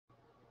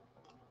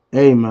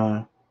Hey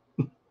man,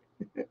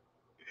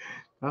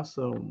 that's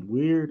some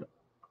weird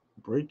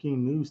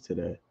breaking news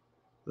today.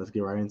 Let's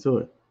get right into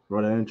it.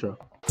 Roll that intro.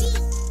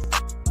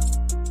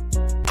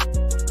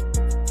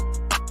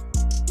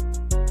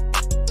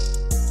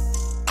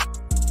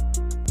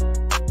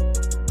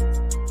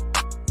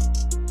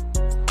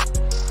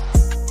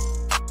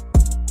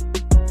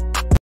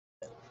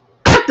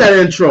 Got that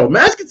intro,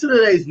 man. Let's get to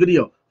today's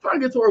video. Before I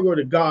get to work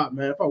with God,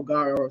 man. If I'm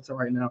God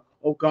right now,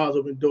 oh God's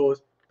open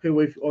doors. Pay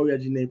away for all your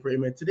name prayer,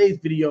 man. Today's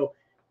video,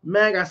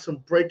 man, I got some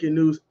breaking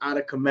news out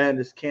of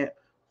Commanders camp.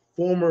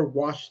 Former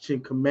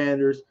Washington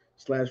Commanders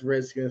slash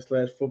Redskins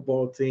slash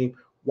football team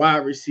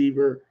wide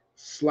receiver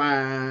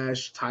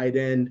slash tight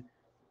end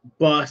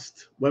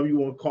bust, whatever you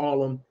want to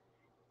call him,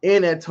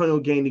 and Antonio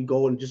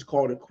Gandy-Golden just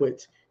called it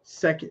quits.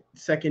 Second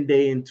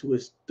day into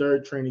his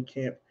third training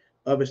camp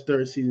of his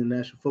third season in the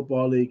National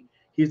Football League,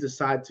 he's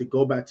decided to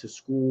go back to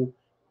school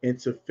and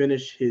to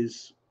finish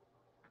his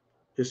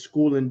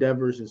school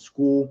endeavors in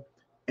school.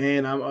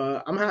 And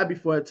I'm happy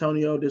for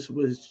Antonio. This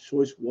was his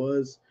choice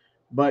was,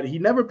 but he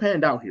never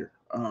panned out here.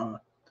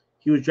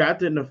 He was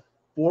drafted in the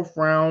fourth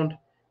round,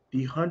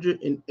 the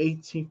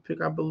 118th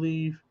pick, I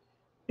believe,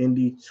 in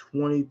the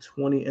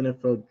 2020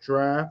 NFL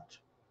Draft.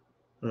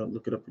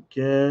 Look it up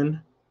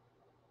again.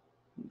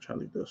 I'm trying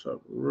to look this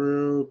up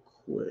real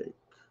quick.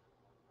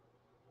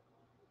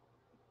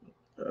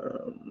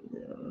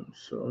 Yeah,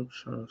 so I'm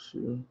trying to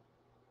see.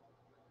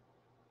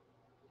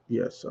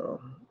 Yeah, so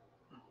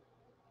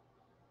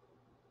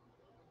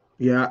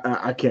yeah,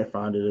 I can't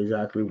find it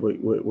exactly what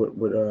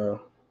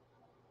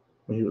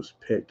when he was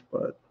picked,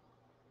 but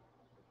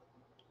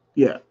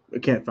yeah, I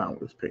can't find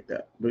what was picked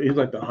at. But he's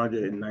like the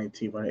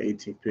 119th,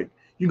 118th pick.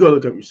 You go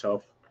look up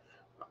yourself.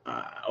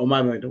 Or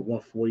might be like the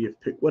 140th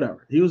pick,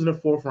 whatever. He was in the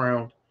fourth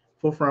round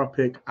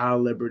pick out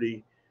of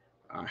Liberty.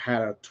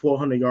 Had a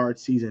 1,200-yard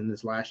season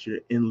this last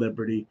year in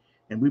Liberty,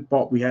 and we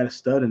thought we had a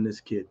stud in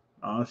this kid.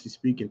 Honestly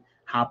speaking,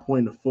 high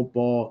point of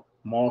football,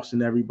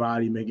 mossing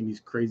everybody, making these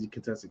crazy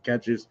contested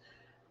catches.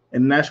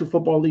 And the National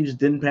Football League just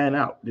didn't pan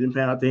out. Didn't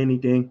pan out to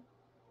anything.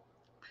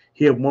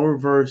 He had one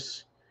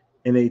reverse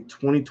in a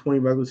 2020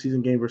 regular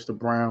season game versus the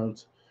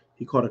Browns.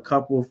 He caught a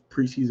couple of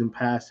preseason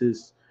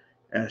passes,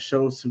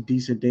 showed some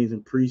decent things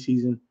in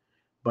preseason,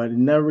 but it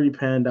never really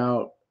panned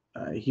out.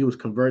 He was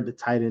converted to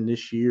tight end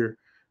this year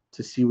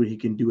to see what he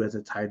can do as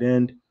a tight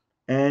end,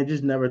 and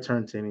just never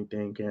turned to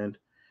anything. And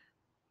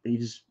he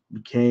just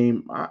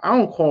became, I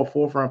don't call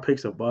fourth round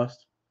picks a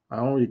bust. I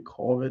don't really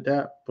call it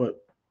that, but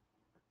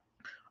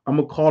I'm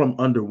going to call him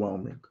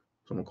underwhelming.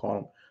 So I'm going to call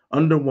him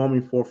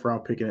underwhelming fourth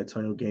round pick in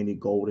Antonio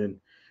Gandy-Golden.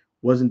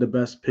 Wasn't the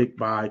best pick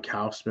by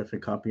Cal Smith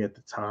and company at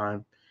the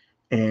time.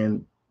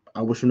 And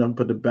I wish him nothing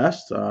but the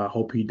best. I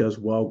hope he does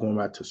well going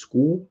back to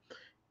school.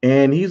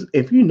 And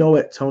if you know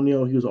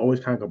Antonio, he was always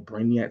kind of a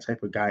brainiac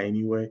type of guy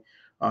anyway.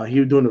 He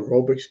was doing the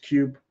Rubik's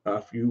Cube.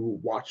 If you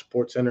watch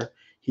Sports Center,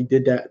 he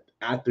did that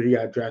after he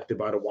got drafted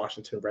by the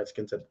Washington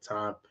Redskins at the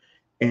time.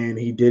 And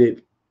he did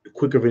it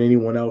quicker than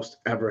anyone else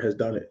ever has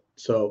done it.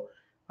 So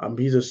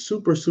he's a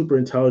super, super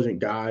intelligent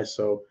guy.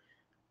 So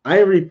I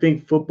really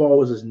think football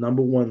was his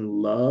number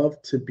one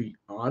love, to be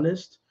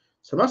honest.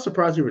 So I'm not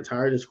surprised he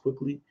retired as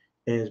quickly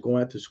and is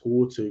going out to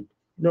school to,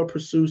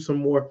 pursue some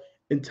more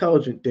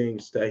intelligent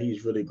things that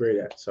he's really great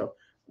at. So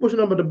wish you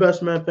number the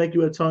best, man. Thank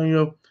you,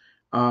 Antonio.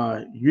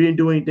 You didn't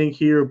do anything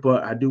here,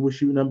 but I do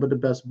wish you number the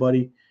best,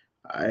 buddy.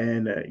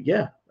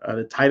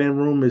 The tight end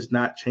room is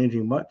not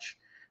changing much.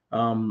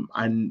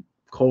 I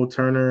Cole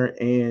Turner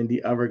and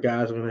the other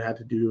guys are going to have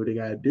to do what they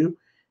got to do.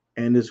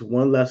 And there's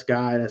one less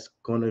guy that's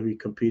going to be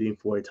competing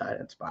for a tight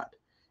end spot.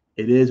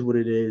 It is what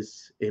it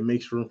is. It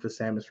makes room for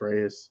Samus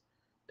Reyes.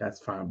 That's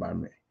fine by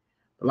me.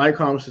 Like,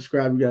 comment,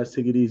 subscribe. You guys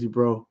take it easy,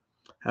 bro.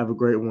 Have a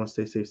great one.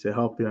 Stay safe, stay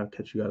healthy. I'll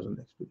catch you guys on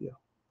the next video.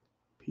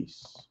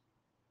 Peace.